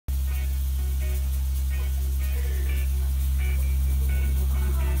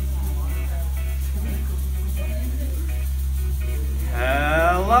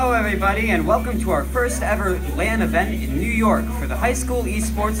everybody, and welcome to our first ever LAN event in New York for the High School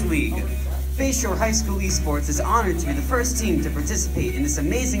Esports League. Bayshore High School Esports is honored to be the first team to participate in this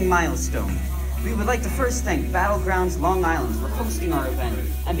amazing milestone. We would like to first thank Battlegrounds Long Island for hosting our event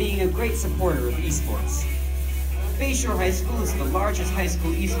and being a great supporter of esports. Bayshore High School is the largest high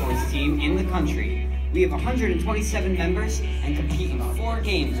school esports team in the country. We have 127 members and compete in 4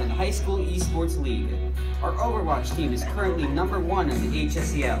 games on the High School Esports League. Our Overwatch team is currently #1 in the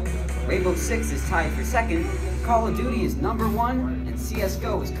HSEL. Rainbow Six is tied for 2nd, Call of Duty is #1, and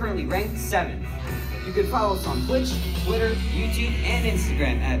CSGO is currently ranked 7th. You can follow us on Twitch, Twitter, YouTube, and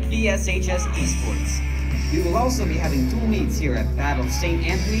Instagram at BSHS Esports. We will also be having dual meets here at Battle St.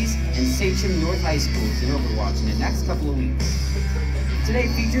 Anthony's and Sachem North High Schools in Overwatch in the next couple of weeks. Today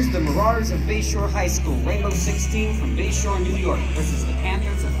features the Marauders of Bayshore High School Rainbow Six team from Bayshore, New York versus the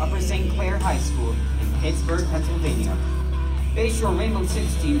Panthers of Upper St. Clair High School in Pittsburgh, Pennsylvania. Bayshore Rainbow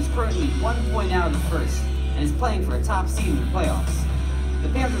Six team is currently 1 point out of the first and is playing for a top seed in the playoffs. The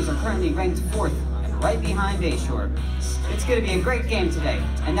Panthers are currently ranked 4th and right behind Bayshore. It's going to be a great game today.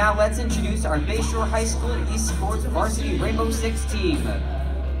 And now let's introduce our Bayshore High School Esports Varsity Rainbow Six team.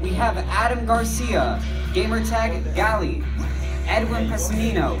 We have Adam Garcia, gamertag Galley, Edwin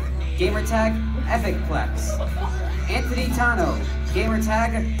Pessimino, gamertag Epicplex, Anthony Tano,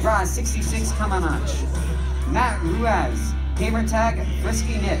 gamertag Raz66 Kamanach, Matt Ruiz, gamertag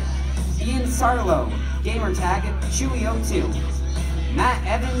Frisky Nip, Ian Sarlo, gamertag Chewy02, Matt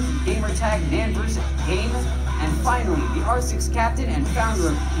Evans, gamertag Nanvers Game, and finally, the R6 captain and founder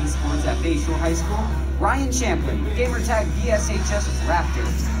of esports at Bayshore High School, Ryan Champlin, gamertag BSHS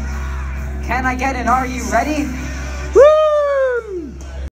Raptors. Can I get an "Are you ready"?